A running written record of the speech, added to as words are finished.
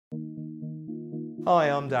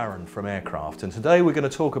Hi, I'm Darren from Aircraft, and today we're going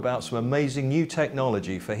to talk about some amazing new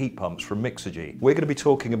technology for heat pumps from Mixergy. We're going to be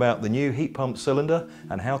talking about the new heat pump cylinder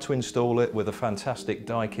and how to install it with a fantastic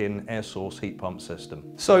Daikin air source heat pump system.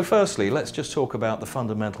 So firstly, let's just talk about the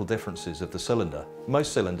fundamental differences of the cylinder.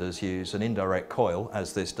 Most cylinders use an indirect coil,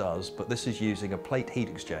 as this does, but this is using a plate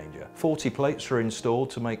heat exchanger. 40 plates are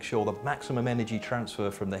installed to make sure the maximum energy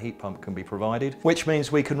transfer from the heat pump can be provided, which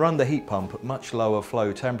means we can run the heat pump at much lower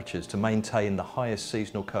flow temperatures to maintain the highest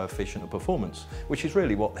seasonal coefficient of performance, which is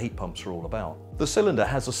really what heat pumps are all about. The cylinder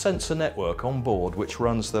has a sensor network on board which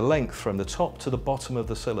runs the length from the top to the bottom of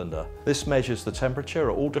the cylinder. This measures the temperature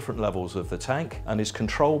at all different levels of the tank and is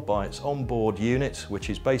controlled by its onboard unit, which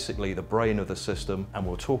is basically the brain of the system, and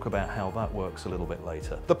we'll talk about how that works a little bit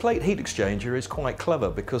later. The plate heat exchanger is quite clever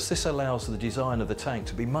because this allows the design of the tank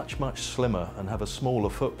to be much slimmer and have a smaller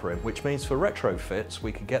footprint, which means for retrofits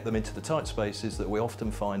we can get them into the tight spaces that we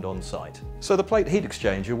often find on site. So the plate heat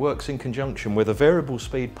exchanger works in conjunction with a variable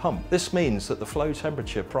speed pump. This means that the flow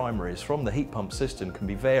temperature primaries from the heat pump system can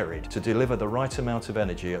be varied to deliver the right amount of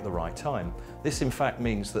energy at the right time. This in fact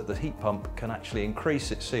means that the heat pump can actually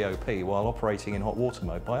increase its COP while operating in hot water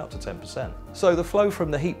mode by up to 10%. So the flow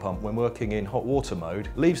from the heat pump when working in hot water mode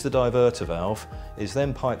leaves the diverter valve, is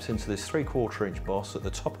then piped into this 3/4 inch boss at the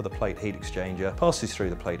top of the plate heat exchanger, passes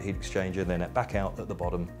through the plate heat exchanger, then back out at the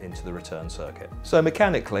bottom into the return circuit. So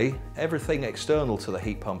mechanically, everything external to the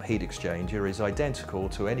heat pump heat exchanger is identical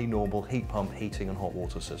to any normal heat pump heating and hot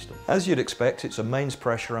water system. As you'd expect, it's a mains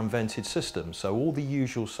pressure unvented system, so all the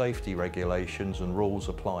usual safety regulations and rules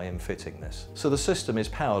apply in fitting this. So the system is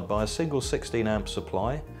powered by a single 16 amp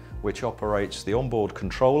supply, which operates the onboard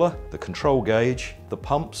controller, the control gauge, the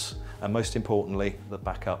pumps, and most importantly, the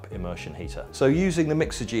backup immersion heater. So using the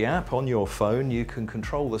Mixergy app on your phone, you can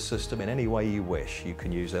control the system in any way you wish. You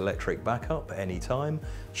can use electric backup anytime,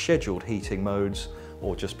 scheduled heating modes,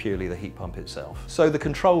 or just purely the heat pump itself. So the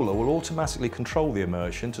controller will automatically control the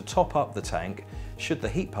immersion to top up the tank should the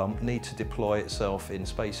heat pump need to deploy itself in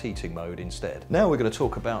space heating mode instead. Now we're going to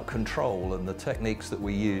talk about control and the techniques that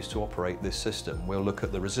we use to operate this system. We'll look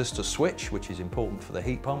at the resistor switch, which is important for the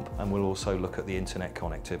heat pump, and we'll also look at the internet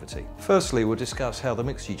connectivity. Firstly, we'll discuss how the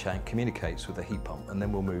Mixergy tank communicates with the heat pump, and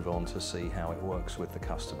then we'll move on to see how it works with the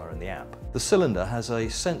customer and the app. The cylinder has a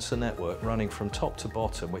sensor network running from top to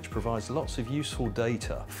bottom, which provides lots of useful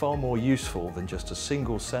data, far more useful than just a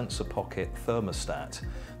single sensor pocket thermostat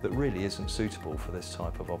that really isn't suitable for this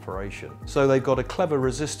type of operation. So they've got a clever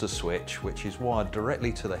resistor switch which is wired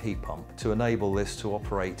directly to the heat pump to enable this to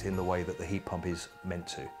operate in the way that the heat pump is meant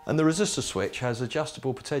to. And the resistor switch has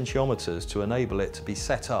adjustable potentiometers to enable it to be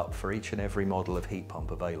set up for each and every model of heat pump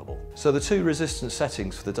available. So the two resistance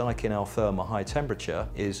settings for the Daikin Altherma high temperature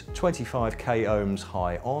is 25k ohms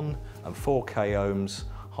high on and 4k ohms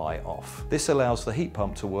high off. This allows the heat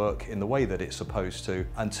pump to work in the way that it's supposed to,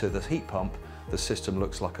 and to the heat pump the system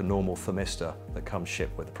looks like a normal thermistor that comes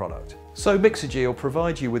shipped with the product. So Mixergy will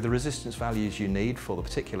provide you with the resistance values you need for the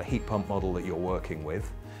particular heat pump model that you're working with.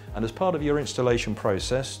 And as part of your installation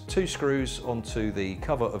process, 2 screws onto the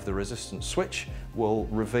cover of the resistance switch will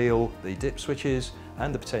reveal the dip switches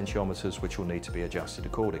and the potentiometers, which will need to be adjusted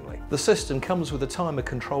accordingly. The system comes with a timer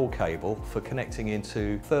control cable for connecting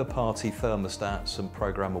into third-party thermostats and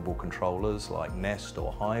programmable controllers like Nest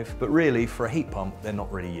or Hive, but really for a heat pump they're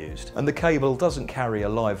not really used. And the cable doesn't carry a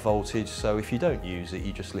live voltage, so if you don't use it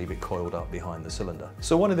you just leave it coiled up behind the cylinder.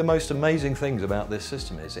 So one of the most amazing things about this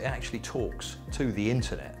system is it actually talks to the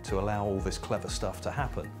internet to allow all this clever stuff to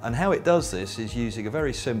happen. And how it does this is using a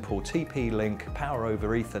very simple TP-Link power over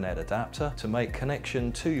Ethernet adapter to make connection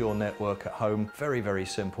to your network at home very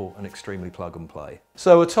simple and extremely plug and play.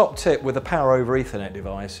 So a top tip with a power over Ethernet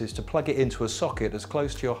device is to plug it into a socket as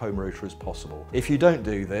close to your home router as possible. If you don't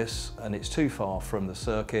do this and it's too far from the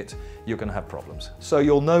circuit, you're going to have problems. So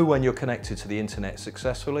you'll know when you're connected to the internet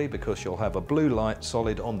successfully because you'll have a blue light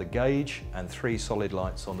solid on the gauge and 3 solid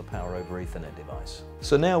lights on the power over Ethernet device.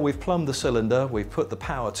 So now we've plumbed the cylinder, we've put the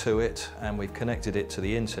power to it, and we've connected it to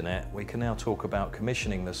the internet, we can now talk about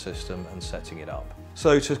commissioning the system and setting it up.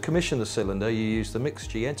 So to commission the cylinder, you use the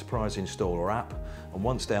Mixergy Enterprise Installer app, and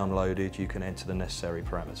once downloaded you can enter the necessary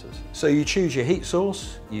parameters. So you choose your heat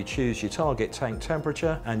source, you choose your target tank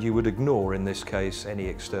temperature, and you would ignore in this case any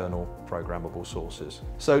external programmable sources.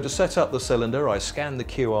 So to set up the cylinder, I scan the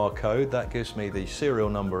QR code, that gives me the serial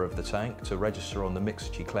number of the tank to register on the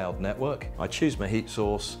Mixergy cloud network. I choose my heat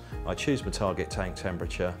source, I choose my target tank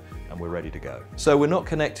temperature, and we're ready to go. So we're not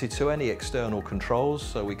connected to any external controls,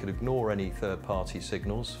 so we can ignore any third-party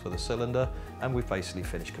signals for the cylinder, and we've basically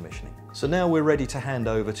finished commissioning. So now we're ready to hand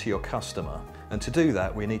over to your customer, and to do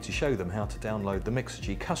that we need to show them how to download the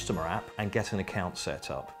Mixergy customer app and get an account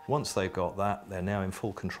set up. Once they've got that, they're now in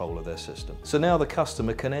full control of their system. So now the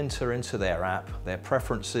customer can enter into their app their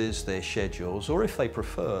preferences, their schedules, or if they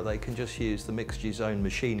prefer they can just use the Mixergy's own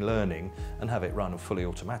machine learning and have it run fully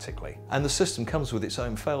automatically. And the system comes with its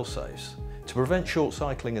own fail-safes. To prevent short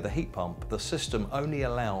cycling of the heat pump, the system only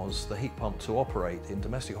allows the heat pump to operate in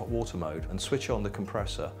domestic hot water mode and switch on the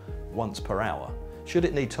compressor once per hour. Should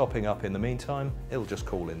it need topping up in the meantime, it'll just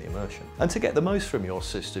call in the immersion. And to get the most from your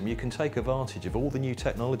system, you can take advantage of all the new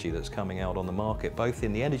technology that's coming out on the market, both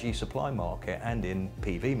in the energy supply market and in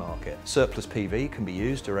PV market. Surplus PV can be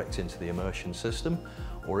used direct into the immersion system,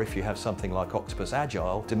 or if you have something like Octopus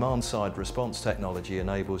Agile, demand-side response technology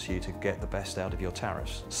enables you to get the best out of your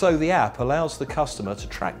tariffs. So the app allows the customer to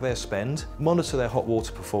track their spend, monitor their hot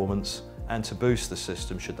water performance, and to boost the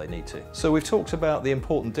system should they need to. So we've talked about the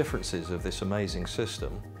important differences of this amazing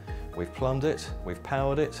system. We've plumbed it, we've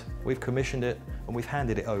powered it, we've commissioned it, and we've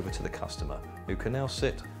handed it over to the customer, who can now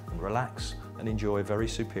sit and relax and enjoy very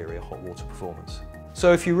superior hot water performance.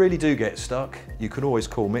 So if you really do get stuck, you can always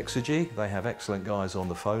call Mixergy. They have excellent guys on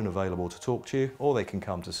the phone available to talk to you, or they can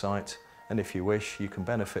come to site. And if you wish, you can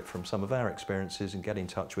benefit from some of our experiences and get in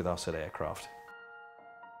touch with us at Aircraft.